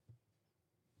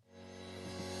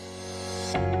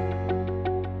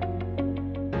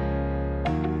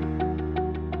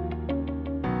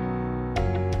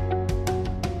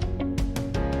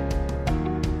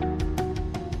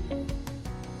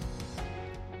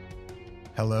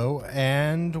Hello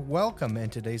and welcome. In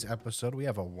today's episode, we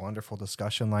have a wonderful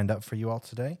discussion lined up for you all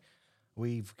today.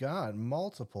 We've got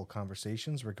multiple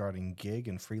conversations regarding gig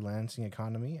and freelancing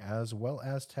economy, as well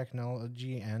as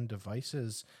technology and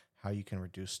devices, how you can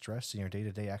reduce stress in your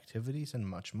day-to-day activities, and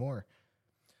much more.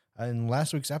 In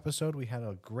last week's episode, we had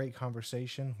a great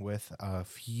conversation with a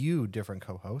few different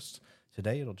co-hosts.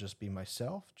 Today, it'll just be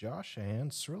myself, Josh,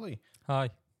 and Srooly. Hi.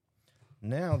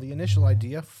 Now, the initial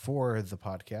idea for the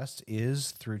podcast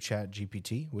is through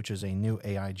ChatGPT, which is a new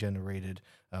AI-generated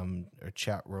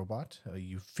chat robot.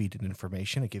 You feed it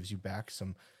information, it gives you back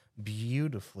some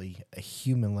beautifully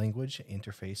human language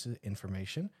interface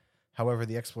information. However,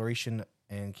 the exploration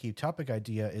and key topic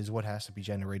idea is what has to be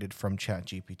generated from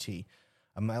ChatGPT.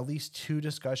 At least two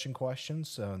discussion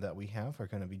questions that we have are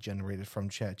going to be generated from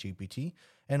ChatGPT.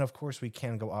 And of course, we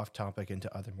can go off topic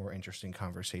into other more interesting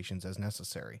conversations as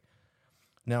necessary.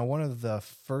 Now, one of the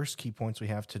first key points we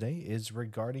have today is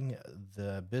regarding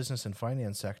the business and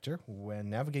finance sector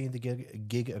when navigating the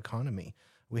gig economy.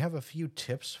 We have a few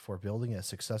tips for building a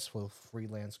successful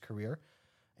freelance career.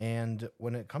 And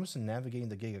when it comes to navigating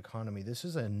the gig economy, this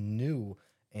is a new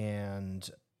and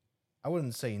I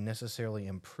wouldn't say necessarily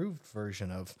improved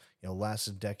version of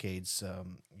last decade's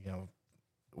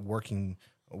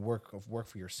work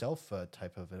for yourself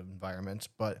type of environment,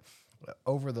 but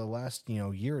over the last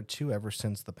year or two, ever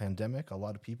since the pandemic, a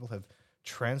lot of people have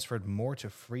transferred more to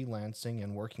freelancing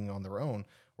and working on their own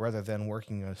rather than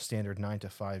working a standard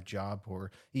 9-to-5 job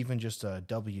or even just a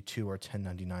W-2 or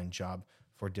 1099 job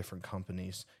for different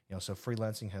companies. So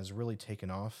freelancing has really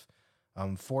taken off.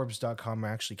 Forbes.com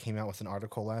actually came out with an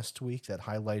article last week that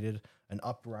highlighted an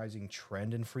uprising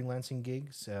trend in freelancing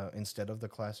gigs instead of the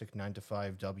classic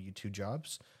 9-to-5 W-2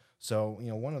 jobs. So,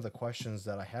 one of the questions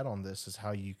that I had on this is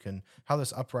how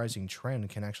this uprising trend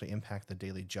can actually impact the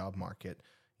daily job market,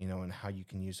 and how you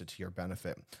can use it to your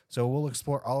benefit. So we'll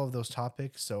explore all of those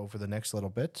topics over the next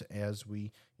little bit as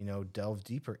we, delve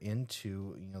deeper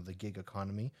into, the gig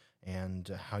economy and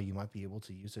how you might be able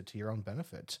to use it to your own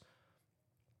benefit.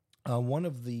 One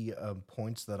of the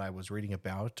points that I was reading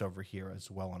about over here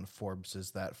as well on Forbes is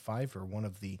that Fiverr, one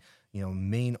of the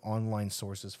main online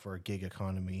sources for gig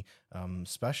economy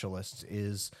specialists,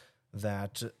 is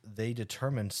that they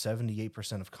determined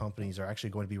 78% of companies are actually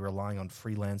going to be relying on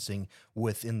freelancing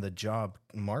within the job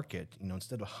market.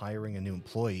 Instead of hiring a new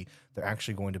employee, they're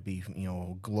actually going to be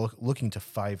looking to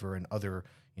Fiverr and other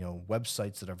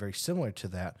websites that are very similar to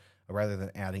that, rather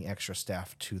than adding extra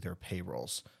staff to their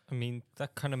payrolls. I mean,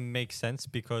 that kind of makes sense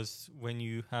because when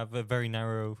you have a very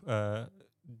narrow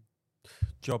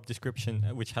job description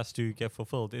which has to get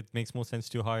fulfilled, it makes more sense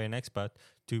to hire an expert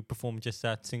to perform just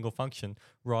that single function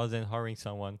rather than hiring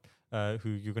someone who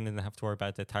you're going to have to worry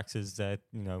about their taxes, their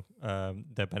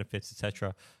benefits,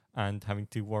 etc., and having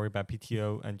to worry about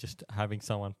PTO and just having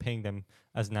someone paying them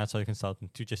as an outside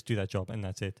consultant to just do that job, and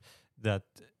that's it. That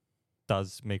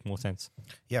does make more sense.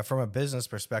 Yeah, from a business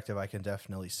perspective, I can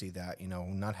definitely see that.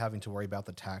 Not having to worry about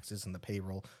the taxes and the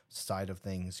payroll side of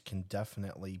things can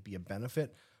definitely be a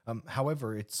benefit.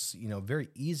 However, it's very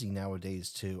easy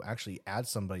nowadays to actually add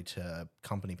somebody to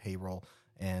company payroll,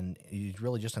 and it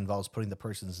really just involves putting the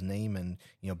person's name and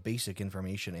basic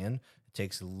information in. It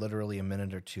takes literally a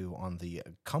minute or two on the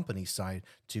company side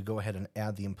to go ahead and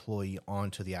add the employee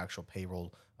onto the actual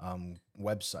payroll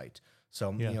website.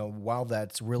 So, while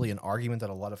that's really an argument that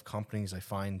a lot of companies I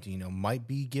find, might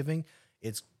be giving,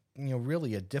 it's,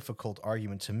 really a difficult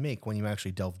argument to make when you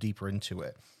actually delve deeper into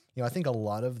it. I think a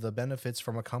lot of the benefits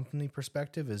from a company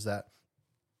perspective is that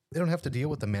they don't have to deal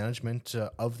with the management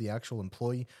of the actual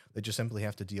employee. They just simply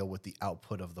have to deal with the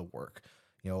output of the work.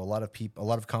 A lot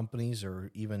of companies,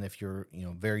 or even if you're,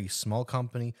 very small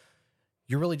company,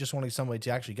 you're really just wanting somebody to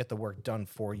actually get the work done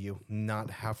for you,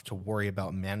 not have to worry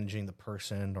about managing the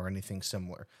person or anything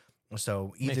similar.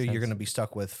 So either you're going to be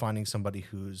stuck with finding somebody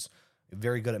who's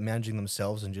very good at managing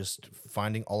themselves and just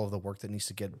finding all of the work that needs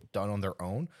to get done on their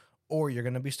own, or you're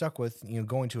going to be stuck with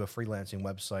going to a freelancing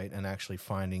website and actually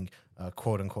finding a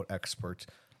quote unquote expert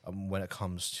when it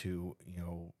comes to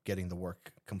getting the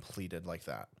work completed like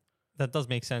that. That does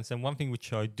make sense. And one thing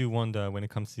which I do wonder when it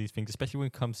comes to these things, especially when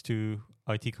it comes to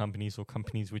IT companies or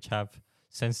companies which have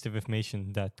sensitive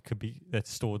information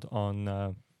that's stored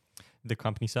on the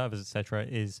company servers, etc.,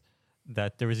 is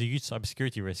that there is a huge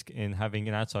cybersecurity risk in having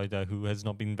an outsider who has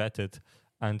not been vetted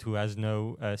and who has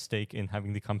no stake in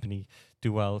having the company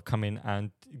do well come in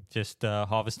and just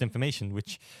harvest information,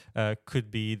 which could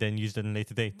be then used at a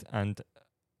later date. And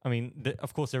I mean,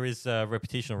 of course, there is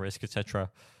reputational risk,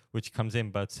 etc., which comes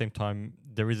in, but at the same time,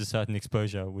 there is a certain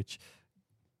exposure which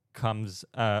comes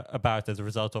about as a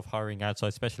result of hiring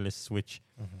outside specialists, which,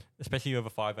 especially over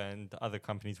Fiverr and other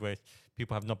companies where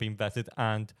people have not been vetted,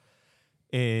 and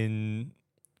in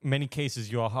many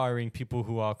cases you are hiring people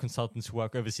who are consultants who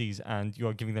work overseas, and you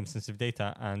are giving them sensitive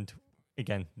data, and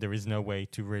again, there is no way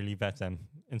to really vet them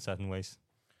in certain ways.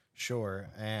 Sure.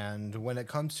 And when it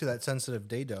comes to that sensitive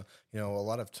data, a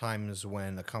lot of times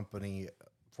when a company,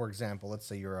 for example, let's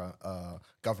say you're a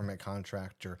government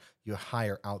contractor, you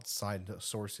hire outside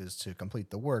sources to complete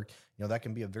the work, that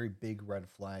can be a very big red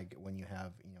flag when you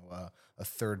have, a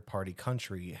third party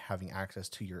country having access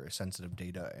to your sensitive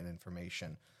data and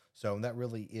information. So that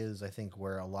really is, I think,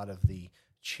 where a lot of the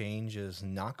change is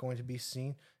not going to be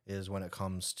seen is when it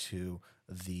comes to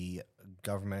the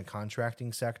government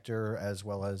contracting sector, as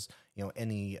well as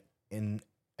any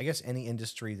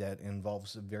industry that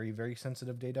involves very, very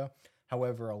sensitive data.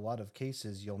 However, a lot of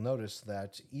cases you'll notice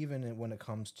that even when it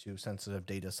comes to sensitive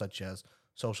data such as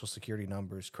social security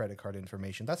numbers, credit card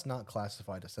information, that's not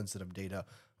classified as sensitive data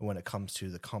when it comes to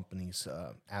the company's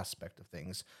aspect of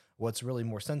things. What's really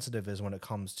more sensitive is when it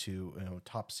comes to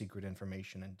top secret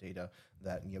information and data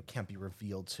that can't be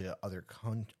revealed to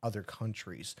other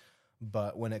countries.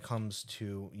 But when it comes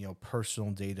to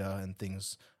personal data and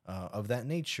things of that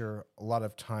nature, a lot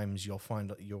of times you'll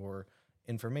find your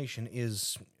information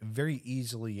is very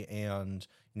easily and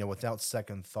without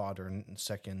second thought or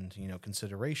second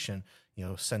consideration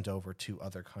sent over to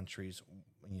other countries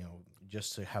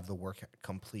just to have the work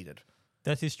completed.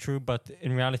 That is true, but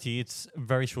in reality, it's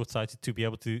very short-sighted to be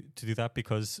able to do that,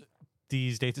 because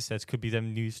these data sets could be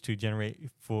then used to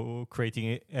generate for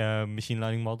creating machine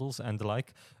learning models and the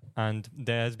like. And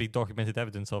there has been documented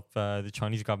evidence of the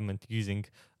Chinese government using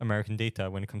American data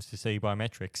when it comes to, say,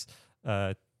 biometrics,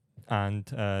 and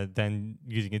then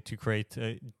using it to create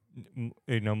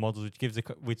models,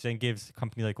 which then gives a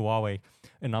company like Huawei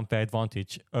an unfair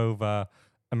advantage over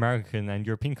American and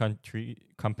European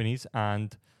companies,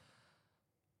 and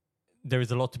there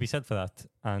is a lot to be said for that.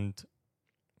 And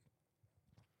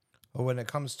when it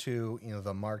comes to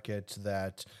the market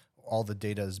that all the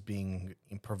data is being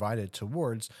provided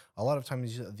towards, a lot of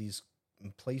times these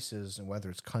places, and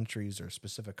whether it's countries or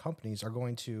specific companies, are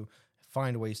going to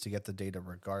find ways to get the data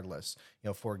regardless.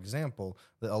 For example,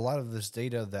 a lot of this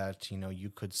data that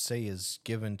you could say is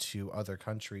given to other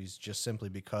countries just simply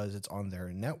because it's on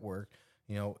their network,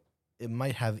 it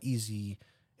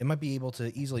might be able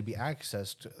to easily be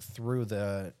accessed through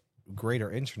the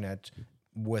greater internet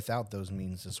without those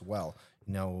means as well.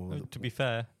 To be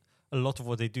fair, a lot of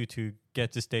what they do to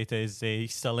get this data is they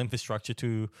sell infrastructure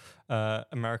to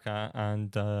America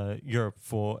and Europe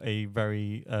for a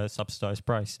very subsidized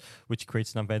price, which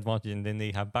creates an unfair advantage. And then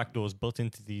they have backdoors built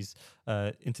into this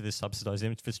subsidized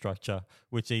infrastructure,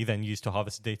 which they then use to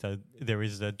harvest data. There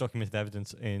is documented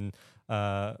evidence in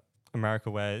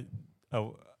America where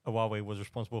Huawei was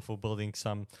responsible for building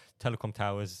some telecom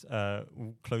towers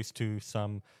close to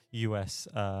some US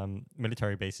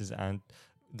military bases, and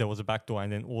there was a backdoor,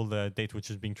 and then all the data which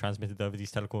was being transmitted over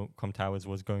these telecom towers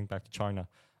was going back to China.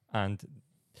 And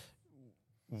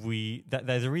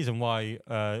there's a reason why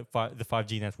the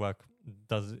 5G network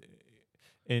does,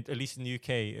 at least in the UK,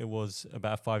 it was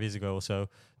about 5 years ago or so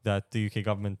that the UK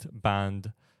government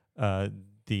banned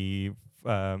the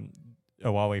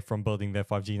Huawei from building their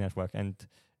 5G network. And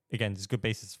again, there's good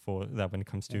basis for that when it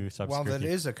comes to cybersecurity. While that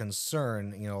is a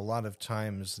concern, a lot of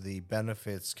times the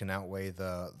benefits can outweigh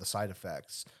the side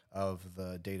effects of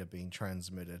the data being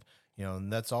transmitted.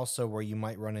 And that's also where you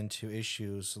might run into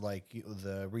issues like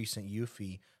the recent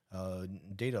Eufy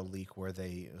data leak, where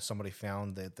somebody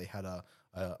found that they had a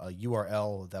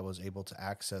URL that was able to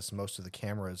access most of the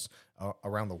cameras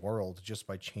around the world just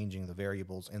by changing the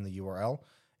variables in the URL.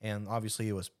 And obviously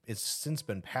it's since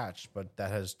been patched, but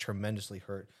that has tremendously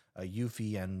hurt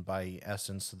Eufy, and by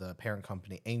essence, the parent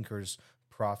company Anchor's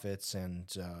profits and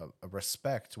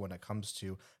respect when it comes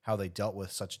to how they dealt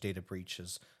with such data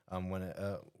breaches when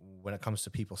it comes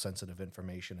to people-sensitive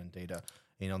information and data.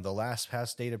 The last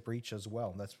past data breach as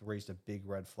well, that's raised a big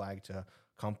red flag to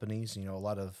companies. A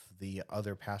lot of the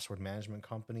other password management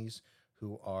companies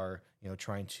who are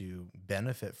trying to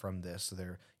benefit from this,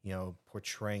 they're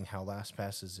portraying how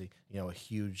LastPass is a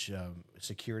huge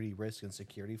security risk and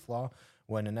security flaw,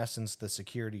 when in essence the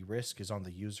security risk is on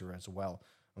the user as well.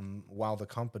 While the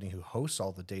company who hosts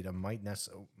all the data might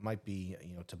be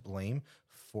to blame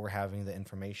for having the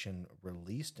information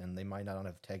released, and they might not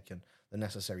have taken the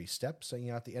necessary steps. So,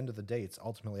 at the end of the day, it's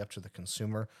ultimately up to the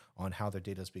consumer on how their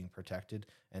data is being protected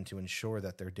and to ensure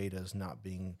that their data is not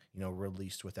being,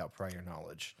 released without prior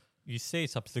knowledge. You say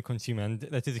it's up to the consumer, and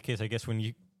that is the case, I guess, when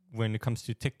you when it comes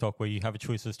to TikTok, where you have a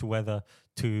choice as to whether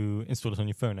to install it on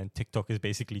your phone, and TikTok is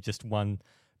basically just one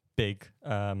big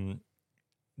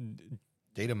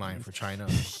data mine for China.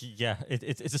 yeah,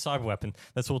 it's a cyber weapon.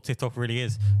 That's all TikTok really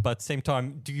is. But at the same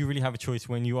time, do you really have a choice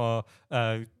when you are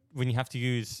when you have to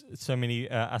use so many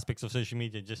aspects of social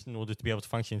media just in order to be able to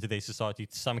function in today's society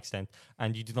to some extent,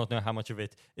 and you do not know how much of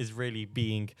it is really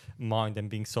being mined and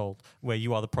being sold, where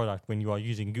you are the product when you are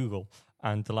using Google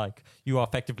and the like. You are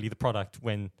effectively the product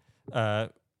when,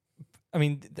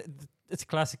 it's a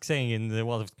classic saying in the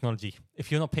world of technology. If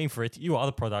you're not paying for it, you are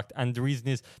the product. And the reason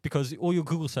is because all your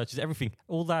Google searches, everything,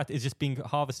 all that is just being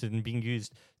harvested and being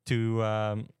used to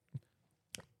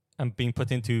and being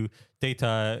put into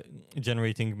data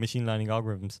generating machine learning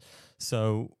algorithms.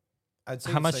 So I'd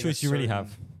say how it's much like choice do you really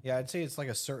have? Yeah, I'd say it's like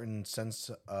a certain sense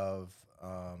of,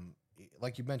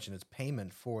 like you mentioned, it's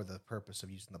payment for the purpose of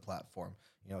using the platform.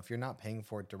 If you're not paying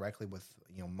for it directly with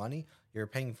money, you're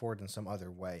paying for it in some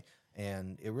other way,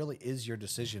 and it really is your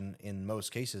decision in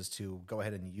most cases to go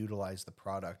ahead and utilize the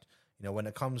product. When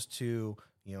it comes to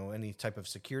any type of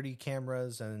security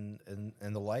cameras and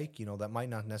the like, that might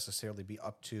not necessarily be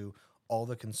up to all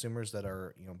the consumers that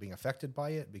are being affected by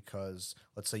it, because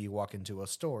let's say you walk into a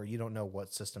store, you don't know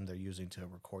what system they're using to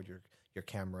record your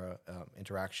camera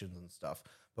interactions and stuff.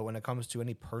 But when it comes to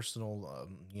any personal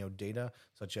data,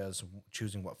 such as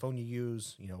choosing what phone you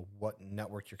use, what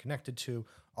network you're connected to,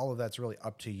 all of that's really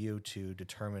up to you to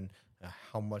determine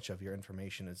how much of your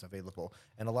information is available.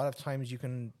 And a lot of times you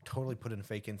can totally put in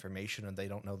fake information, and they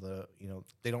don't know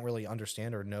they don't really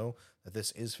understand or know that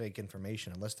this is fake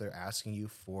information unless they're asking you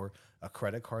for a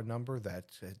credit card number that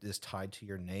is tied to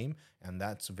your name, and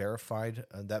that's verified.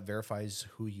 That verifies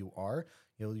who you are.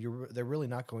 They're really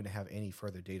not going to have any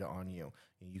further data on you.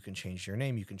 You can change your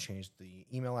name, you can change the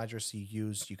email address you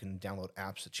use, you can download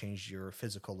apps that change your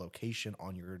physical location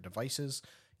on your devices.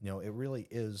 It really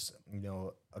is,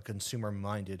 a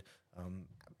consumer-minded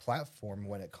platform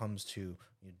when it comes to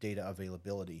data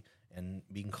availability, and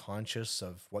being conscious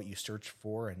of what you search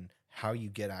for and how you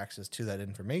get access to that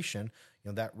information.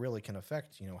 That really can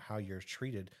affect, how you're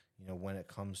treated, when it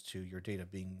comes to your data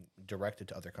being directed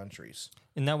to other countries.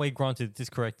 In that way, granted, it is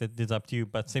correct that it's up to you,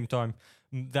 but at the same time,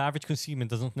 the average consumer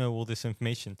doesn't know all this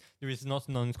information. There is not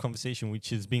an honest conversation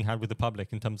which is being had with the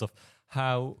public in terms of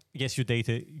how, yes, your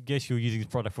data, yes, you're using this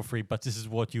product for free, but this is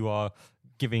what you are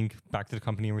giving back to the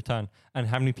company in return. And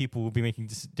how many people will be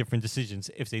making different decisions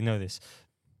if they know this?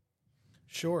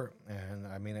 Sure. And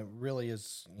I mean, it really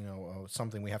is,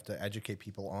 something we have to educate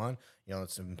people on.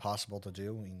 It's impossible to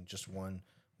do in just one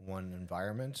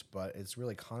environment, but it's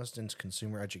really constant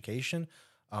consumer education,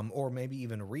 or maybe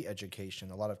even re-education.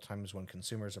 A lot of times when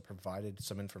consumers are provided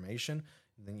some information,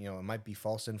 then it might be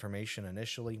false information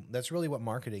initially. That's really what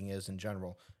marketing is in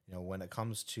general. When it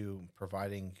comes to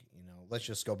providing, let's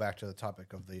just go back to the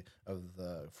topic of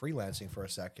the freelancing for a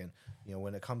second.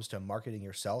 When it comes to marketing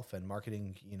yourself and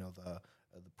marketing, the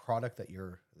product that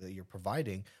you're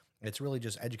providing, it's really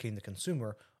just educating the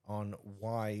consumer on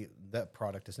why that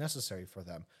product is necessary for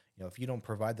them. If you don't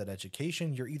provide that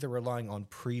education, you're either relying on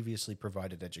previously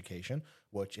provided education,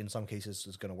 which in some cases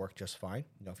is going to work just fine.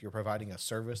 If you're providing a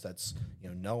service that's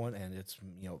known and it's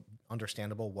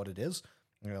understandable what it is,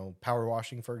 power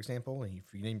washing, for example, and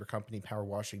if you name your company Power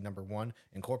Washing #1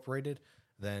 Incorporated,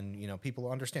 then people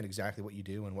understand exactly what you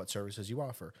do and what services you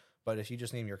offer. But if you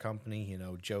just name your company,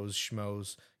 Joe's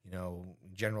Schmoes,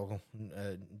 general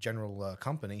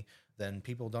company, then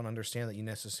people don't understand that you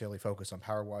necessarily focus on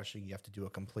power washing. You have to do a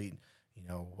complete,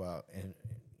 I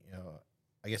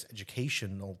guess,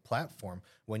 educational platform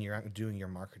when you're doing your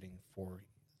marketing for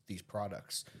these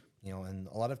products. And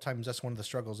a lot of times that's one of the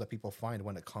struggles that people find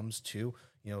when it comes to,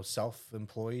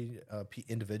 self-employed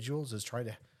individuals, is trying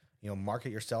to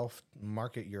market yourself,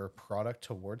 market your product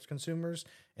towards consumers,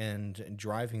 and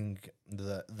driving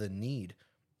the need,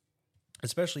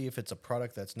 especially if it's a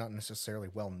product that's not necessarily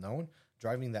well known.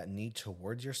 Driving that need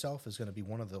towards yourself is going to be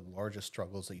one of the largest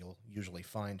struggles that you'll usually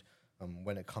find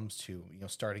when it comes to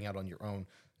starting out on your own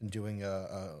and doing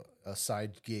a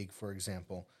side gig, for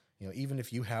example. Even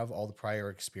if you have all the prior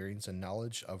experience and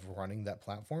knowledge of running that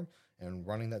platform and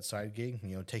running that side gig,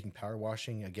 taking power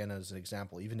washing again as an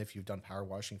example, even if you've done power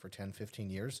washing for 10, 15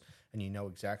 years and you know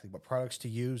exactly what products to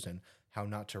use and how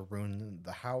not to ruin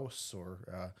the house, or,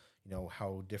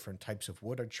 how different types of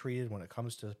wood are treated when it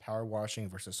comes to power washing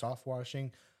versus soft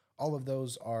washing, all of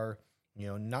those are,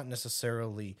 not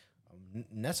necessarily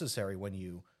necessary when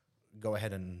you go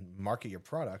ahead and market your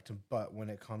product. But when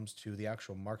it comes to the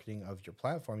actual marketing of your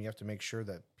platform, you have to make sure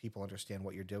that people understand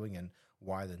what you're doing and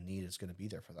why the need is going to be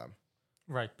there for them.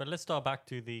 Right, but let's start back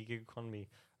to the gig economy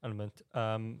element.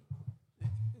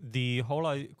 the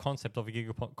whole concept of a gig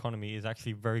economy is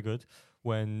actually very good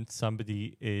when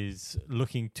somebody is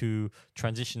looking to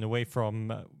transition away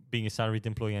from being a salaried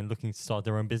employee and looking to start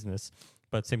their own business,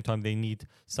 but at the same time they need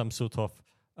some sort of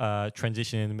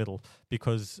transition in the middle,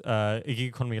 because a gig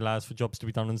economy allows for jobs to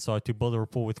be done on the side to build a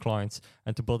rapport with clients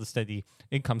and to build a steady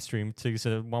income stream. So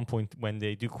at one point when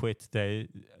they do quit their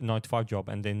 9-to-5 job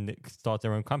and then start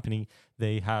their own company,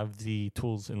 they have the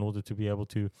tools in order to be able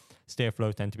to stay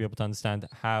afloat and to be able to understand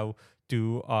how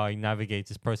do I navigate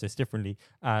this process differently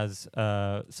as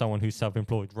someone who's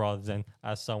self-employed rather than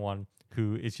as someone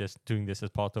who is just doing this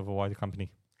as part of a wider company.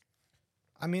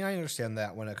 I mean, I understand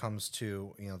that when it comes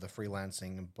to, the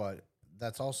freelancing, but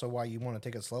that's also why you want to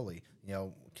take it slowly.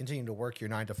 Continue to work your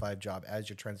 9-to-5 job as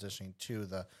you're transitioning to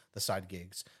the side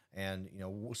gigs, and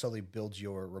slowly build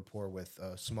your rapport with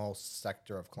a small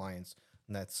sector of clients.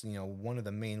 And that's one of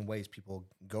the main ways people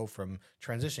go from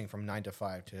transitioning from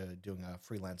 9-to-5 to doing a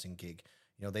freelancing gig.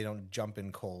 They don't jump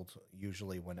in cold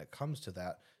usually when it comes to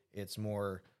that. It's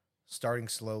more starting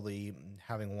slowly,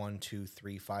 having 1, 2,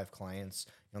 3, 5 clients.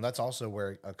 That's also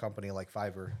where a company like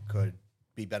Fiverr could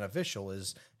be beneficial,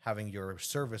 is having your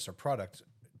service or product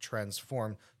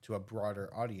transform to a broader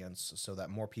audience so that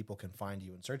more people can find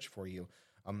you and search for you.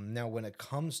 Now, when it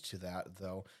comes to that,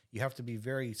 though, you have to be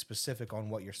very specific on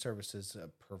what your services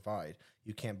provide.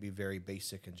 You can't be very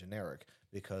basic and generic,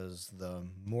 because the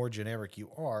more generic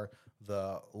you are,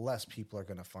 the less people are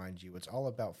going to find you. It's all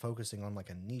about focusing on like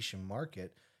a niche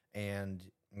market and,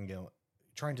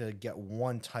 trying to get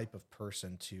one type of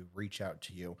person to reach out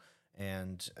to you.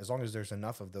 And as long as there's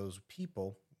enough of those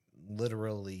people,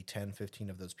 literally 10, 15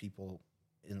 of those people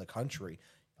in the country,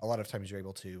 a lot of times you're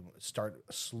able to start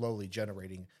slowly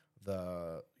generating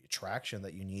the traction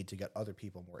that you need to get other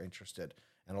people more interested.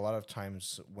 And a lot of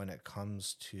times when it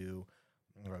comes to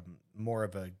more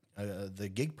of the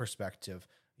gig perspective,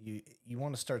 you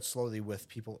want to start slowly with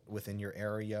people within your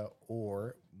area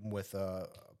or with a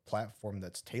platform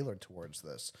that's tailored towards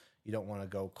this. You don't want to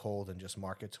go cold and just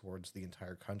market towards the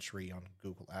entire country on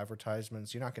Google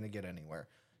advertisements. You're not going to get anywhere.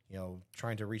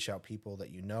 Trying to reach out people that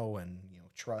and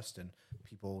trust, and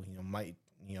people might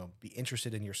be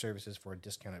interested in your services for a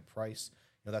discounted price.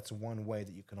 That's one way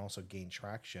that you can also gain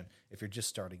traction if you're just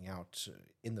starting out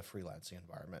in the freelancing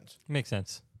environment. Makes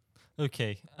sense.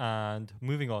 Okay, and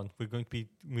moving on, we're going to be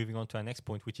moving on to our next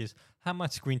point, which is how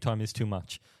much screen time is too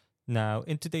much. Now,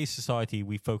 in today's society,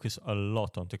 we focus a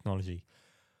lot on technology.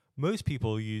 Most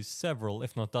people use several,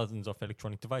 if not dozens, of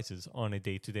electronic devices on a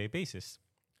day-to-day basis.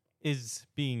 Is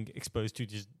being exposed to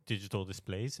digital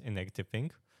displays a negative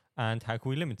thing? And how can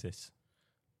we limit this?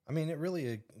 I mean, it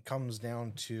really comes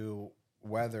down to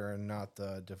whether or not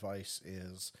the device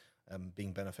is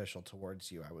being beneficial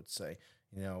towards you, I would say.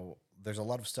 There's a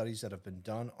lot of studies that have been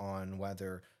done on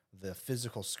whether the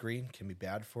physical screen can be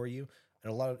bad for you.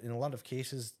 And in a lot of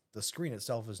cases, the screen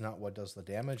itself is not what does the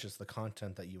damage, it's the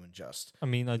content that you ingest. I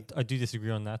mean, I do disagree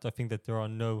on that. I think that there are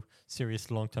no serious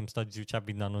long-term studies which have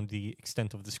been done on the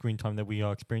extent of the screen time that we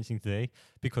are experiencing today,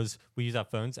 because we use our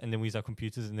phones and then we use our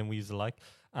computers and then we use the like.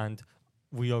 And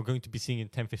we are going to be seeing in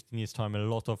 10, 15 years' time a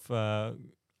lot of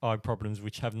eye problems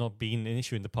which have not been an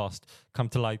issue in the past come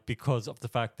to light because of the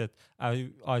fact that our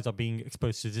eyes are being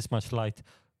exposed to this much light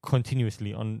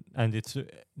continuously and it's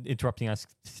interrupting our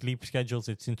sleep schedules,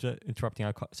 it's interrupting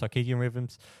our circadian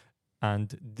rhythms,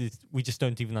 and we just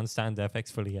don't even understand the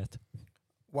effects fully yet.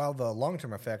 While the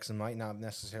long-term effects might not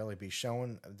necessarily be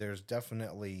shown, there's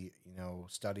definitely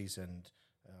studies and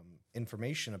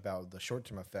information about the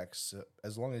short-term effects.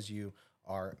 As long as you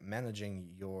are managing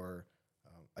your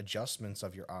adjustments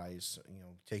of your eyes,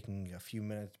 taking a few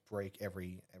minutes break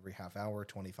every half hour,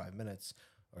 25 minutes,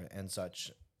 and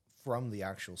such from the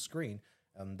actual screen,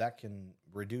 that can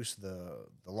reduce the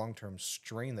long-term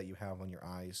strain that you have on your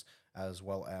eyes, as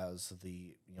well as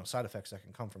the side effects that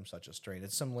can come from such a strain.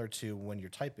 It's similar to when you're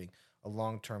typing. A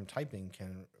long-term typing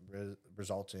can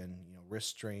result in wrist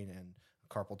strain and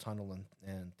carpal tunnel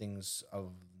and things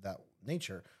of that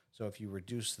nature. So if you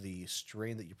reduce the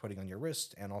strain that you're putting on your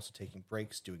wrist and also taking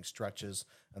breaks, doing stretches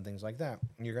and things like that,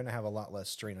 you're going to have a lot less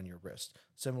strain on your wrist.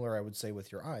 Similar, I would say,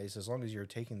 with your eyes, as long as you're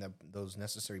taking those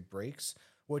necessary breaks,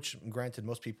 which granted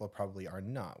most people probably are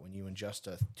not. When you ingest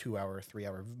a 2-hour,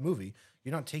 3-hour movie,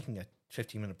 you're not taking a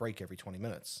 15-minute break every 20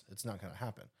 minutes. It's not going to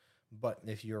happen. But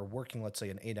if you're working, let's say,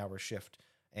 an 8-hour shift,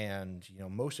 and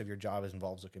most of your job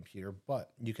involves a computer,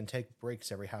 but you can take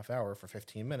breaks every half hour for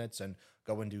 15 minutes and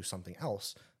go and do something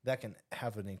else, that can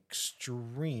have an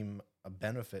extreme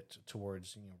benefit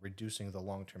towards reducing the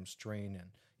long-term strain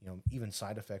and even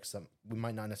side effects that we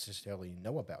might not necessarily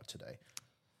know about today.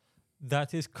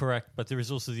 That is correct, but there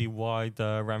is also the wide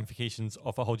ramifications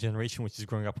of a whole generation which is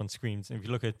growing up on screens. And if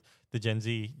you look at the Gen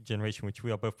Z generation, which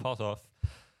we are both part of,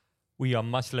 we are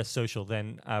much less social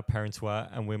than our parents were,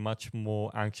 and we're much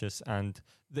more anxious. And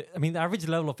the average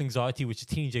level of anxiety which a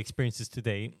teenager experiences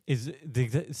today is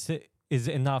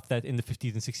enough that in the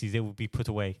 50s and 60s they will be put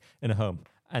away in a home,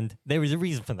 and there is a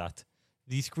reason for that.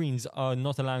 These screens are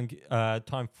not allowing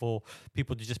time for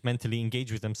people to just mentally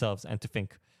engage with themselves and to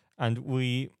think. And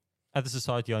we, as a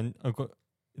society,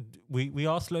 we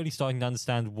are slowly starting to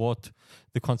understand what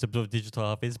the concept of digital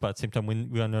health is, but at the same time,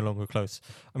 we are no longer close.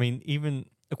 I mean, even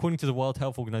according to the World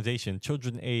Health Organization,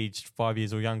 children aged 5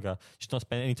 years or younger should not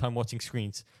spend any time watching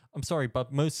screens. I'm sorry,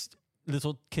 but most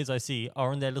little kids I see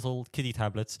are on their little kiddie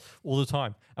tablets all the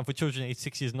time. And for children aged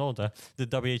 6 years and older, the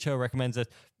WHO recommends that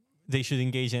they should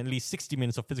engage in at least 60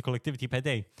 minutes of physical activity per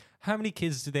day. How many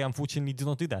kids today, unfortunately, do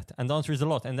not do that? And the answer is a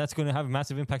lot. And that's going to have a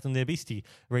massive impact on their obesity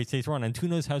rates later on. And who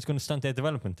knows how it's going to stunt their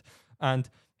development. And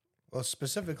Well,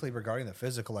 specifically regarding the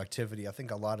physical activity, I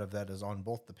think a lot of that is on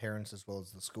both the parents as well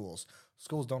as the schools.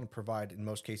 Schools don't provide, in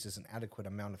most cases, an adequate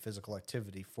amount of physical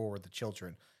activity for the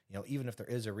children. Even if there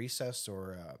is a recess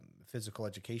or physical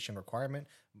education requirement,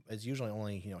 it's usually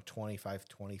only, 25,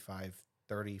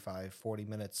 35, 40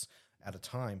 minutes at a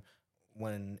time,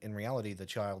 when in reality, the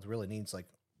child really needs like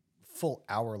full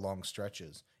hour-long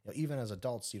stretches. Even as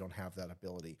adults, you don't have that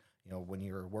ability. When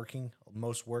you're working,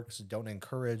 most works don't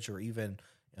encourage or even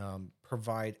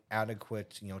provide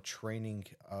adequate, training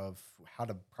of how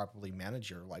to properly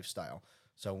manage your lifestyle.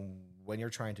 So when you're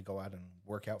trying to go out and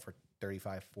work out for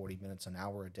 35, 40 minutes, an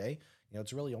hour a day,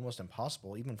 it's really almost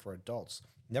impossible, even for adults.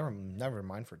 Never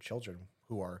mind for children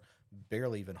who are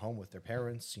barely even home with their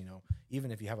parents.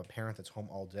 Even if you have a parent that's home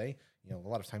all day, a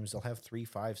lot of times they'll have 3,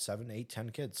 5, 7, 8, 10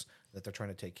 kids that they're trying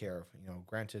to take care of.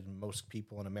 Granted, most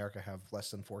people in America have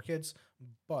less than 4 kids,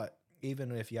 but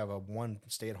even if you have a one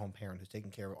stay-at-home parent who's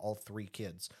taking care of all 3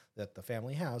 kids that the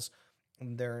family has,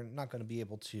 they're not going to be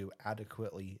able to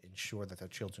adequately ensure that their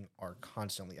children are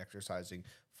constantly exercising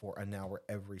for an hour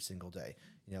every single day.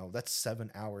 That's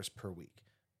 7 hours per week.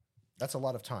 That's a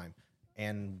lot of time.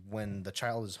 And when the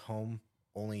child is home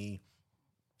only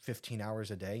 15 hours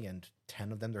a day and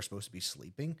 10 of them they're supposed to be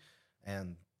sleeping,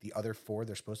 and the other 4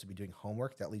 they're supposed to be doing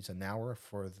homework, that leaves an hour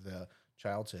for the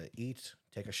child to eat,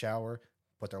 take a shower,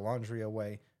 put their laundry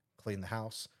away, clean the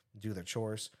house, do their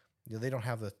chores. They don't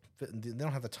have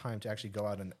the time to actually go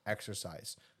out and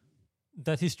exercise.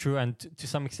 that is true, and to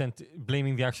some extent,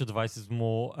 blaming the actual device is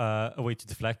more a way to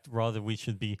deflect. Rather, we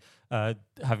should be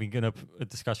having a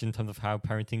discussion in terms of how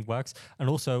parenting works, and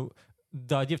also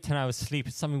the idea of 10 hours sleep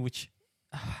is something which,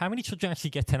 how many children actually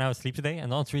get 10 hours sleep today?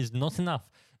 And the answer is not enough.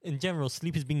 In general,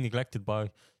 sleep is being neglected by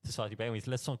society. But anyways,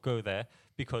 let's not go there,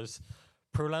 because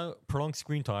prolonged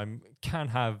screen time can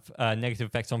have negative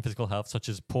effects on physical health, such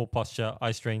as poor posture,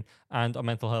 eye strain, and on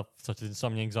mental health, such as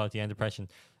insomnia, anxiety, and depression.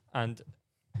 And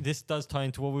this does tie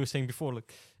into what we were saying before.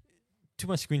 Like, too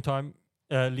much screen time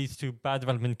leads to bad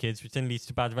development in kids, which then leads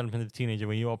to bad development in the teenager,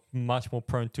 where you are much more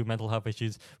prone to mental health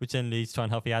issues, which then leads to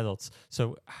unhealthy adults.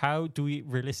 So how do we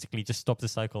realistically just stop the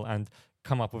cycle and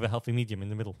come up with a healthy medium in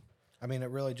the middle? I mean,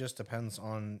 it really just depends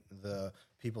on the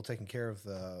people taking care of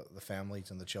the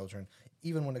families and the children.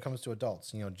 Even when it comes to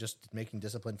adults, just making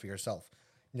discipline for yourself.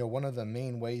 One of the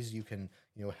main ways you can,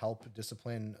 help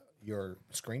discipline your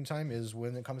screen time is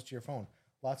when it comes to your phone.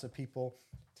 Lots of people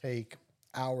take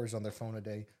hours on their phone a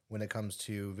day when it comes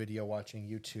to video watching,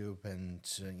 YouTube, and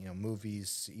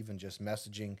movies, even just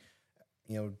messaging.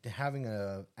 Having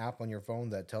an app on your phone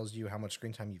that tells you how much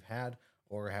screen time you've had,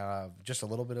 or have just a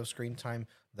little bit of screen time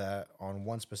that on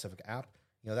one specific app,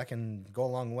 that can go a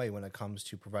long way when it comes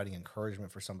to providing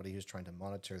encouragement for somebody who's trying to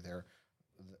monitor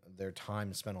their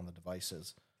time spent on the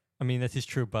devices. I mean, that is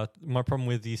true, but my problem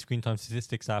with the screen time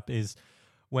statistics app is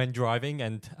when driving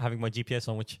and having my GPS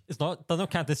on, which does not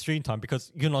count as screen time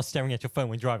because you're not staring at your phone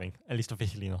when driving, at least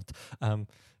officially not.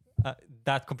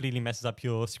 That completely messes up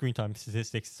your screen time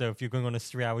statistics. So if you're going on a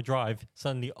 3-hour drive,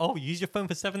 suddenly, you use your phone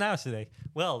for 7 hours today.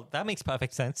 Well, that makes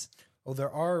perfect sense. Well, there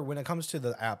are, when it comes to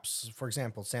the apps, for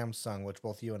example, Samsung, which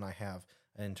both you and I have,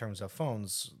 in terms of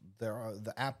phones, there are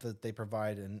the app that they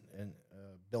provide and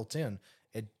built in.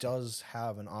 It does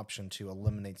have an option to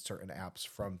eliminate certain apps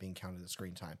from being counted as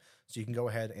screen time. So you can go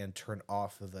ahead and turn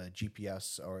off the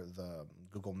GPS or the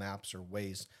Google Maps or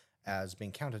Waze as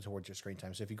being counted towards your screen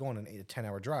time. So if you go on an 8 to 10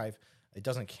 hour drive, it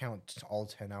doesn't count all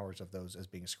 10 hours of those as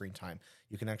being screen time.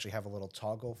 You can actually have a little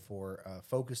toggle for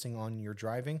focusing on your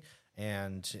driving.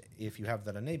 And if you have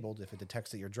that enabled, if it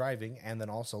detects that you're driving and then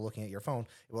also looking at your phone,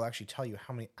 it will actually tell you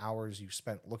how many hours you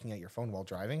spent looking at your phone while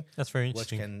driving. That's very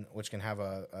interesting. Which can have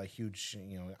a huge,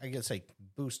 I guess, a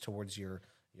boost towards your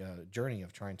journey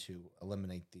of trying to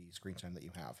eliminate the screen time that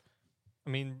you have. I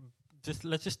mean,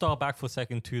 let's just start back for a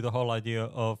second to the whole idea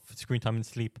of screen time and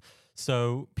sleep.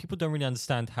 So people don't really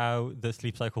understand how the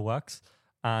sleep cycle works.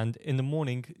 And in the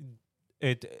morning,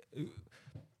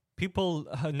 people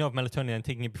know of melatonin and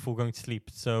taking it before going to sleep.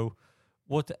 So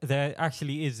what there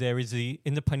actually is,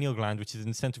 in the pineal gland, which is in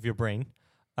the center of your brain,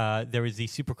 there is the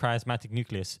suprachiasmatic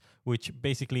nucleus, which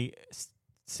basically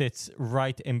sits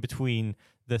right in between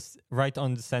right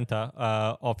on the center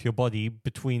of your body,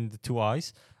 between the two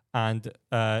eyes, and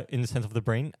in the center of the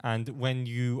brain. And when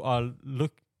you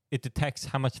it detects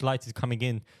how much light is coming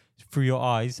in through your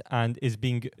eyes and is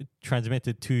being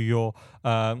transmitted to your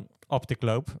optic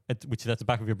lobe, which is at the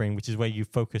back of your brain, which is where you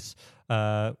focus,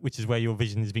 which is where your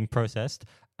vision is being processed.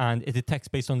 And it detects,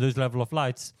 based on those level of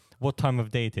lights, what time of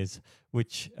day it is,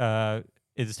 which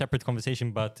is a separate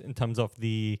conversation. But in terms of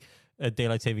the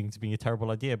daylight savings being a terrible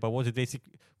idea, but what it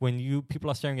basically, when people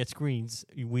are staring at screens,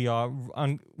 we are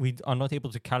not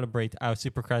able to calibrate our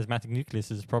suprachiasmatic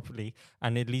nucleuses properly,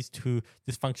 and it leads to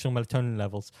dysfunctional melatonin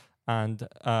levels. And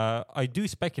I do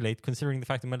speculate, considering the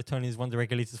fact that melatonin is one of the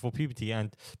regulators for puberty,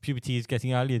 and puberty is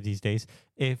getting earlier these days,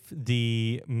 if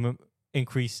the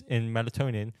increase in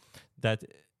melatonin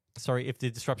if the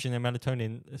disruption in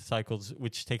melatonin cycles,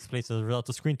 which takes place as a result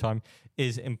of screen time,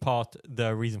 is in part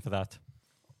the reason for that.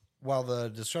 While the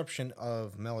disruption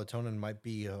of melatonin might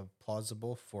be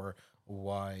plausible for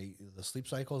why the sleep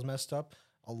cycle is messed up,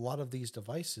 a lot of these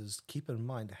devices, keep in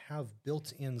mind, have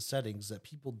built-in settings that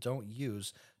people don't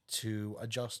use to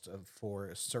adjust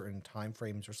for certain time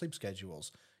frames or sleep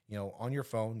schedules. On your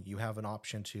phone, you have an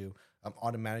option to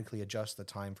automatically adjust the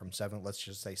time from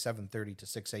 7:30 to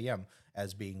 6 a.m.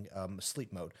 as being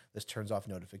sleep mode. This turns off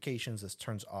notifications. This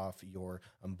turns off your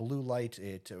blue light.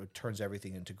 It turns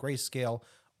everything into grayscale.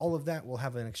 All of that will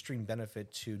have an extreme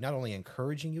benefit to not only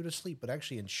encouraging you to sleep, but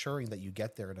actually ensuring that you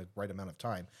get there in a right amount of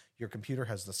time. Your computer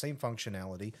has the same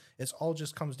functionality. It all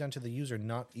just comes down to the user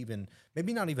not even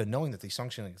knowing that these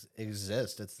functions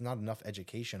exist. It's not enough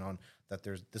education on that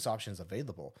this option is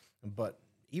available. But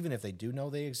even if they do know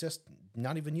they exist,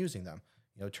 not even using them.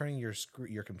 Turning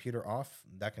your computer off,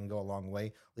 that can go a long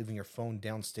way. Leaving your phone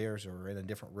downstairs or in a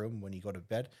different room when you go to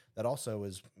bed, that also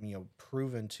is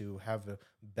proven to have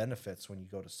benefits when you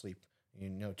go to sleep.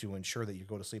 To ensure that you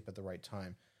go to sleep at the right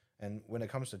time. And when it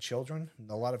comes to children,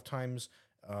 a lot of times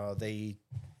they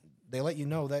let you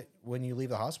know that when you leave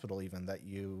the hospital, even that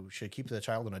you should keep the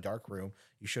child in a dark room.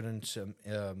 You shouldn't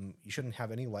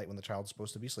have any light when the child's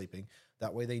supposed to be sleeping.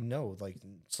 That way they know, like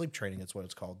sleep training, it's what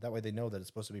it's called. That way they know that it's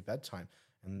supposed to be bedtime.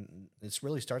 And it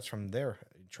really starts from there,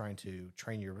 trying to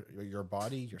train your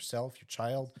body, yourself, your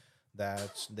child,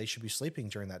 that they should be sleeping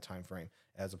during that time frame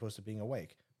as opposed to being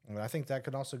awake. And I think that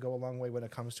could also go a long way when it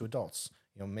comes to adults,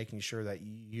 making sure that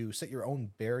you set your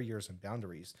own barriers and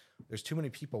boundaries. There's too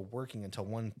many people working until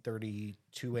 1:30,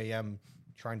 2 a.m.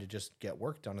 trying to just get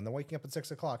work done, and they're waking up at 6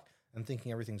 o'clock and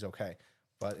thinking everything's okay.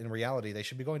 But in reality, they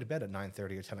should be going to bed at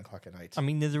 9:30 or 10 o'clock at night. I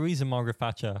mean, there's a reason Margaret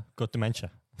Thatcher got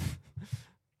dementia.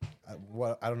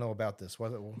 I don't know about this.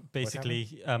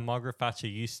 Basically, Margaret Thatcher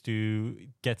used to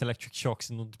get electric shocks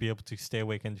in order to be able to stay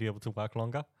awake and to be able to work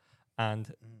longer.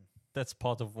 And that's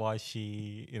part of why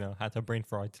she, had her brain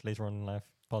fried later on in life.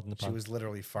 Pardon the pun. She was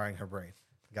literally frying her brain.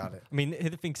 Got it. I mean, I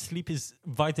think sleep is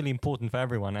vitally important for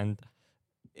everyone. And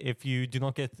if you do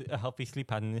not get a healthy sleep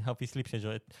pattern, a healthy sleep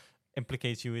schedule, it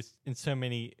implicates you in so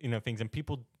many things, and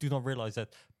people do not realize that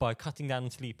by cutting down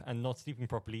on sleep and not sleeping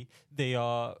properly, they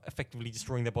are effectively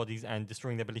destroying their bodies and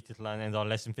destroying their ability to learn and are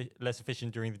less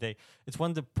efficient during the day. It's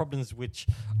one of the problems which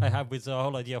I have with the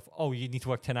whole idea of you need to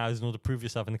work 10 hours in order to prove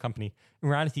yourself in the company. In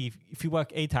reality, if you work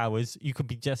 8 hours, you could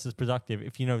be just as productive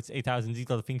if it's 8 hours and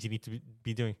these are the things you need to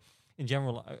be doing. In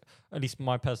general, at least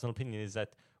my personal opinion is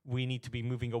that we need to be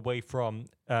moving away from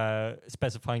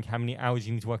specifying how many hours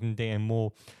you need to work in a day and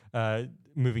more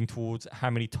moving towards how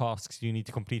many tasks you need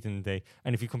to complete in a day.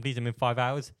 And if you complete them in 5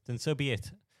 hours, then so be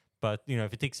it. But,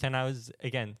 if it takes 10 hours,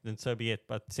 again, then so be it.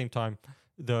 But at the same time,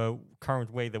 the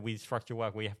current way that we structure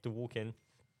work, where you have to walk in,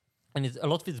 and a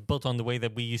lot of it's built on the way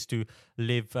that we used to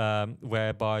live,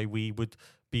 whereby we would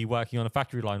be working on a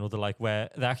factory line or the like, where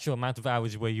the actual amount of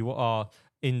hours where you are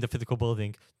in the physical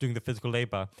building doing the physical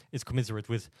labor is commensurate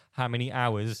with how many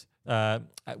hours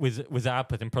with the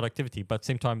output and productivity. But at the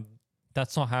same time,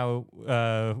 that's not how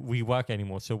we work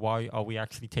anymore. So why are we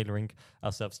actually tailoring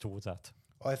ourselves towards that?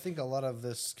 Well, I think a lot of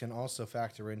this can also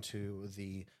factor into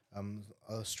the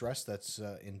stress that's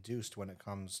induced when it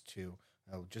comes to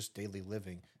just daily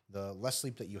living. The less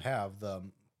sleep that you have, the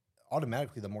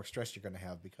automatically the more stress you're going to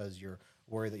have because you're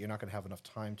worried that you're not going to have enough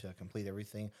time to complete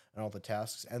everything and all the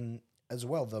tasks. And as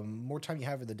well, the more time you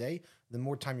have in the day, the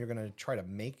more time you're going to try to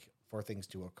make for things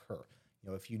to occur.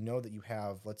 If you know that you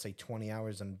have, let's say, 20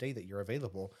 hours in a day that you're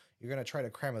available, you're going to try to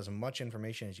cram as much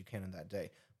information as you can in that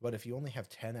day. But if you only have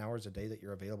 10 hours a day that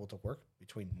you're available to work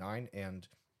between 9 and,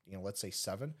 let's say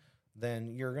 7, then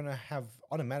you're going to have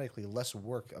automatically less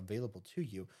work available to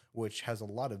you, which has a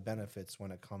lot of benefits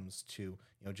when it comes to,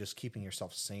 just keeping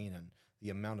yourself sane and the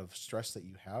amount of stress that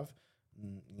you have.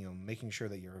 Making sure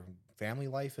that your family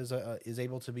life is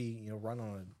able to be, run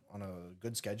on a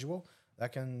good schedule.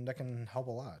 That can help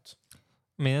a lot.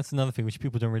 I mean, that's another thing which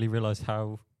people don't really realize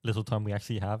how little time we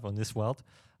actually have on this world.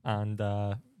 And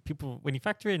people, when you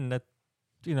factor in that,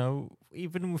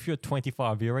 even if you're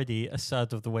 25, you're already a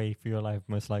third of the way through your life,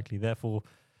 most likely. Therefore,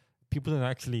 people don't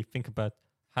actually think about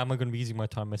how am I going to be using my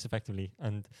time most effectively.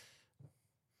 And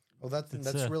well,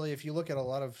 that's really, if you look at a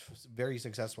lot of very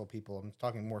successful people, I'm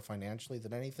talking more financially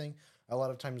than anything. A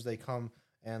lot of times they come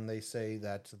and they say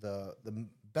that the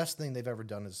best thing they've ever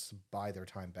done is buy their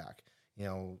time back.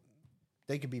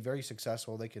 They could be very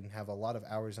successful. They can have a lot of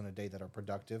hours in a day that are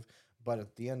productive. But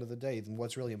at the end of the day,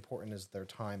 what's really important is their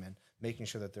time and making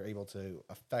sure that they're able to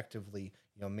effectively,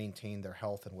 maintain their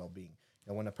health and well-being.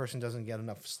 When a person doesn't get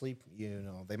enough sleep,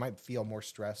 they might feel more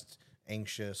stressed,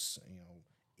 anxious,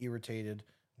 irritated.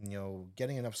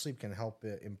 Getting enough sleep can help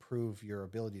improve your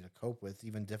ability to cope with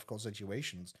even difficult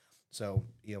situations. So,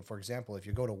 for example, if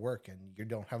you go to work and you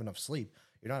don't have enough sleep,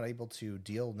 you're not able to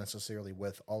deal necessarily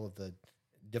with all of the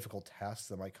difficult tasks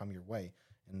that might come your way.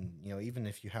 And, even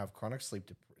if you have chronic sleep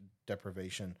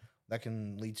deprivation, that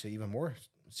can lead to even more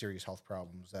serious health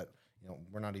problems that,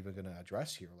 we're not even going to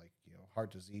address here, like,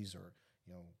 heart disease or,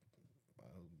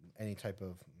 any type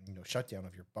of, shutdown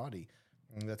of your body.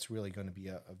 And that's really going to be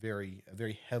a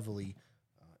very heavily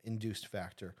induced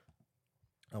factor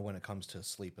when it comes to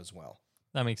sleep as well.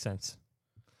 That makes sense.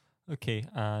 Okay,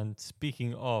 and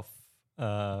speaking of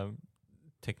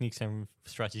techniques and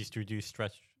strategies to reduce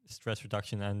stress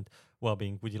reduction and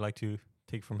well-being, would you like to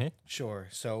take from here? Sure.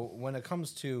 So when it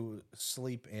comes to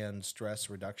sleep and stress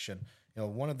reduction,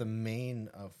 one of the main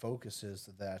focuses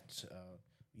that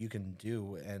you can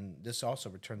do, and this also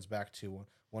returns back to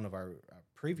one of our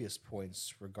previous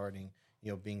points regarding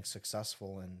being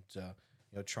successful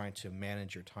and trying to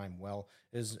manage your time well,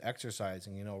 is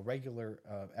exercising. Regular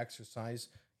exercise,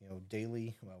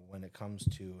 daily, when it comes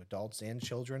to adults and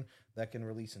children, that can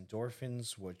release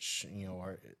endorphins, which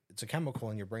it's a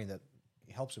chemical in your brain that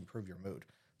helps improve your mood.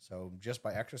 So just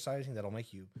by exercising, that'll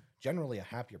make you generally a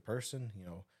happier person.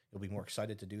 You'll be more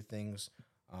excited to do things.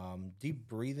 Deep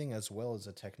breathing as well is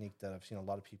a technique that I've seen a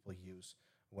lot of people use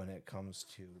when it comes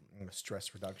to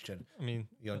stress reduction. I mean,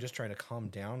 just trying to calm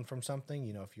down from something.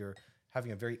 If you're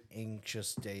having a very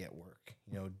anxious day at work,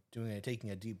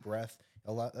 taking a deep breath.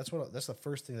 That's the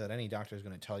first thing that any doctor is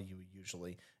going to tell you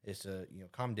usually is to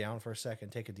calm down for a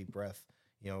second, take a deep breath,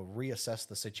 reassess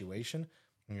the situation,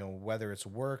 whether it's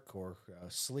work or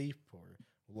sleep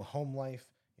or home life.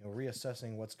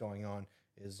 Reassessing what's going on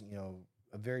is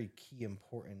a very key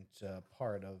important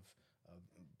part of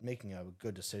making a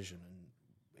good decision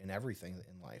in everything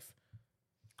in life.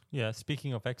 Yeah,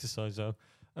 speaking of exercise, though,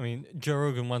 I mean, Joe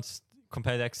Rogan once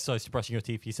compared exercise to brushing your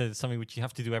teeth. He said it's something which you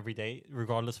have to do every day,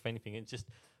 regardless of anything. It's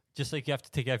just like you have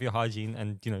to take care of your hygiene,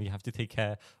 and you have to take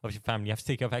care of your family. You have to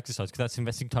take care of exercise because that's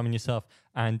investing time in yourself,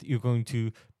 and you're going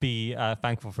to be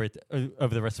thankful for it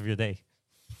over the rest of your day.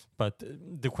 But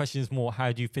the question is more,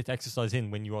 how do you fit exercise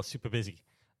in when you are super busy?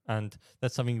 And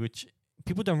that's something which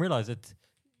people don't realize, that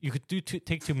you could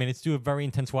take 2 minutes, do a very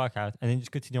intense workout, and then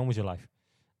just continue on with your life.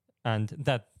 And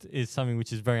that is something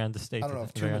which is very understated. I don't know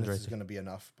if 2 minutes is going to be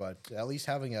enough, but at least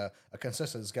having a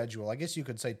consistent schedule. I guess you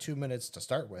could say 2 minutes to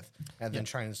start with, and then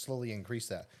try and slowly increase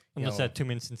that. And that's that 2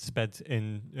 minutes in sped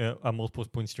in multiple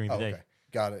points during the day. Okay.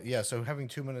 Got it. Yeah. So having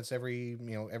 2 minutes every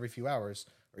few hours,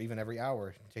 or even every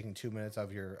hour, taking 2 minutes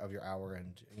of your hour,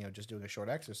 and just doing a short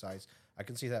exercise, I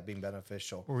can see that being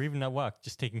beneficial. Or even at work,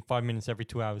 just taking 5 minutes every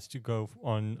 2 hours to go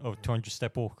on a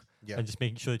 200-step walk. Yeah. And just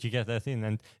making sure that you get that in.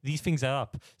 And these things add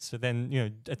up. So then,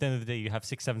 at the end of the day, you have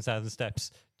 6,000-7,000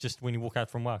 steps just when you walk out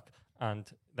from work. And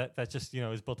that just,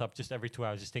 is built up just every 2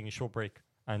 hours, just taking a short break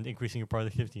and increasing your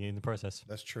productivity in the process.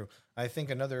 That's true. I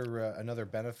think another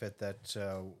benefit that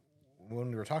when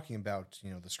we were talking about,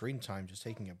 the screen time, just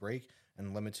taking a break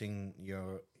and limiting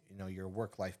your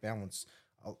work-life balance.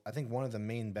 I think one of the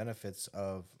main benefits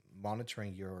of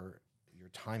monitoring your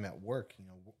time at work,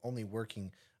 only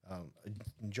working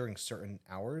during certain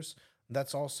hours,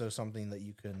 that's also something that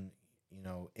you can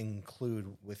include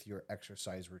with your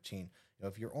exercise routine.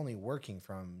 If you're only working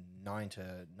from 9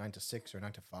 to 6 or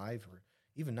 9 to 5 or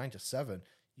even 9 to 7,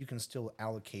 you can still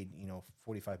allocate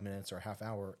 45 minutes or a half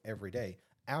hour every day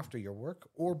after your work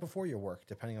or before your work,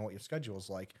 depending on what your schedule is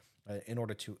like, in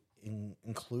order to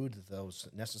include those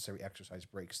necessary exercise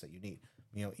breaks that you need.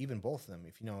 Even both of them.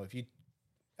 If you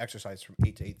exercise from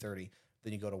 8 to 8:30,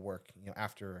 then you go to work.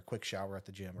 After a quick shower at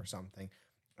the gym or something,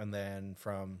 and then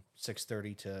from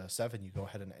 6:30 to 7, you go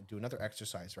ahead and do another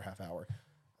exercise for half hour.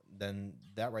 Then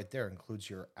that right there includes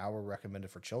your hour recommended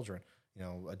for children.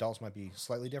 Adults might be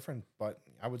slightly different, but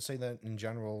I would say that in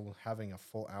general, having a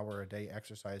full hour a day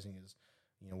exercising is,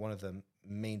 one of the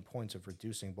main points of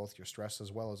reducing both your stress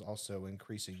as well as also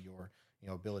increasing your,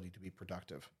 ability to be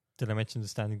productive. Did I mention the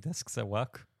standing desks at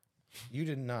work? You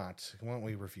did not. Why don't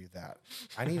we review that?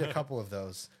 I need a couple of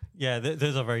those. Yeah,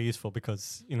 those are very useful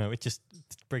because, it just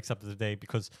breaks up the day.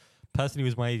 Because personally,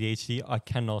 with my ADHD, I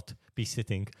cannot be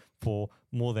sitting for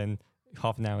more than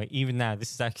half an hour. Even now,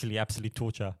 this is actually absolute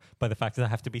torture by the fact that I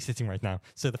have to be sitting right now.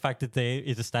 So the fact that there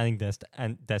is a standing desk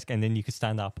and then you can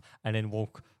stand up and then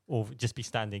walk or just be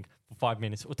standing for 5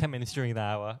 minutes or 10 minutes during the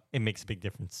hour, it makes a big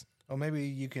difference. Or maybe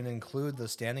you can include the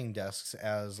standing desks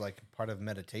as like part of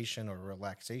meditation or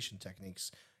relaxation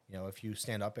techniques. If you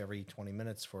stand up every 20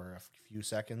 minutes for a few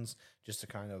seconds just to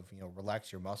kind of,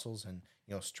 relax your muscles and,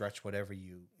 stretch whatever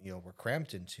you were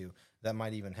cramped into, that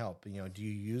might even help. Do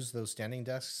you use those standing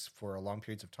desks for long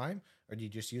periods of time, or do you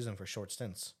just use them for short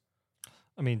stints?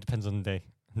 I mean, it depends on the day.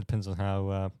 It depends on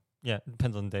how, it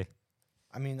depends on the day.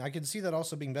 I mean, I can see that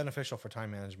also being beneficial for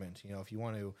time management. If you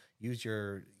want to use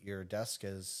your desk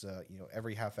as,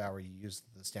 every half hour you use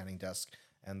the standing desk,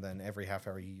 and then every half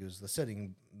hour you use the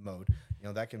sitting mode,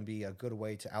 that can be a good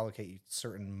way to allocate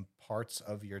certain parts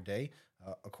of your day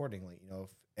accordingly. If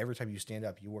every time you stand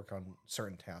up, you work on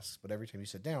certain tasks, but every time you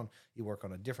sit down, you work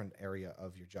on a different area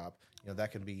of your job.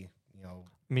 That can be,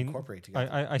 incorporated together.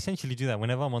 I essentially do that.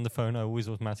 Whenever I'm on the phone, I always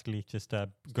automatically just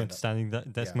go into standing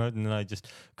desk mode, and then I just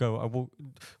go. I will,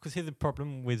 because here's the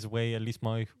problem with the way at least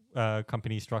my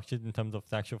company is structured in terms of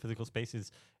the actual physical space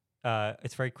is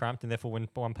it's very cramped, and therefore when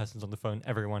one person's on the phone,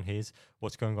 everyone hears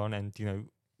what's going on. And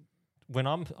when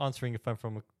I'm answering a phone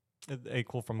from a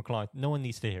call from a client, no one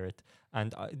needs to hear it,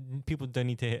 and people don't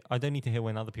need to hear. I don't need to hear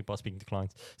when other people are speaking to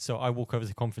clients. So I walk over to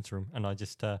the conference room and I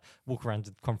just walk around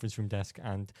the conference room desk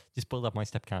and just build up my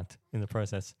step count in the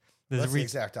process. That's the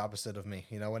exact opposite of me.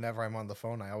 Whenever I'm on the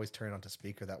phone, I always turn it on to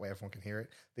speaker. That way everyone can hear it.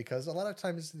 Because a lot of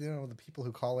times, the people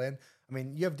who call in, I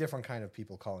mean, you have different kind of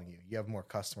people calling you. You have more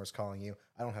customers calling you.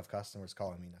 I don't have customers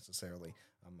calling me necessarily.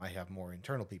 I have more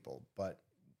internal people. But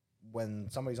when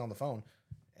somebody's on the phone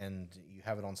and you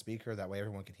have it on speaker, that way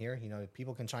everyone can hear,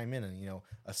 people can chime in and,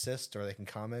 assist, or they can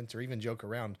comment or even joke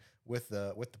around with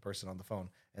the person on the phone.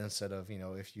 And instead of,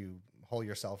 if you hold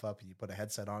yourself up and you put a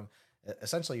headset on,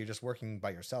 essentially you're just working by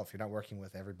yourself. You're not working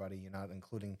with everybody. You're not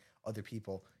including other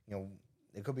people.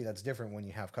 It could be that's different when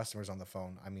you have customers on the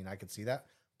phone. I mean, I could see that.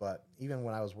 But even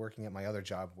when I was working at my other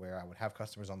job where I would have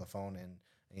customers on the phone and,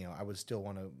 I would still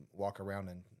want to walk around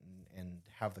and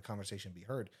have the conversation be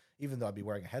heard, even though I'd be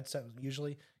wearing a headset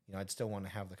usually, I'd still want to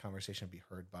have the conversation be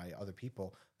heard by other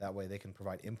people. That way they can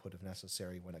provide input if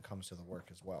necessary when it comes to the work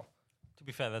as well. To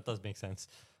be fair, that does make sense.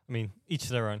 I mean, each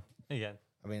their own. Again,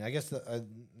 I mean, I guess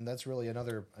that's really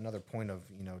another point of,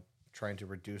 trying to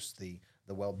reduce the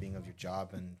well-being of your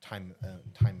job and time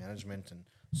management and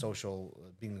social,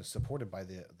 being supported by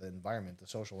the environment, the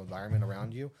social environment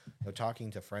around you, talking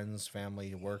to friends,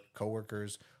 family, work,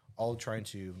 coworkers, all trying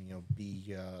to,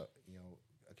 be, a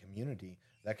community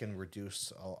that can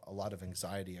reduce a lot of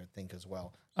anxiety, I think, as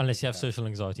well. Unless you have social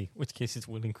anxiety, which case it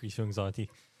will increase your anxiety.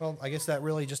 Well, I guess that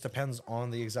really just depends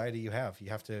on the anxiety you have. You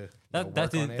have to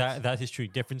that is true.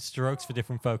 Different strokes for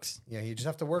different folks. Yeah, you just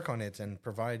have to work on it and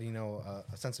provide,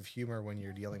 a sense of humor when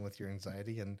you're dealing with your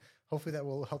anxiety, and hopefully that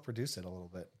will help reduce it a little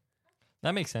bit.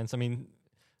 That makes sense. I mean,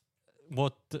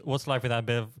 what's life without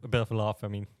a bit of a laugh? I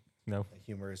mean,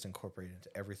 humor is incorporated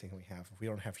into everything we have. If we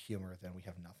don't have humor, then we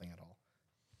have nothing at all.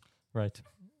 Right.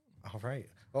 All right.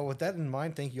 Well, with that in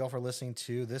mind, thank you all for listening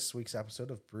to this week's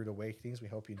episode of Brood Awakenings. We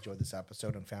hope you enjoyed this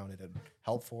episode and found it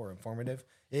helpful or informative.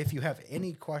 If you have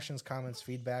any questions, comments,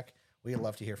 feedback, we'd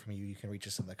love to hear from you. You can reach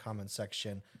us in the comments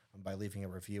section by leaving a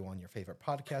review on your favorite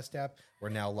podcast app. We're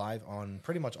now live on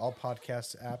pretty much all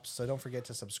podcast apps, so don't forget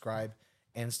to subscribe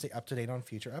and stay up to date on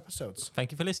future episodes.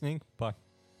 Thank you for listening. Bye.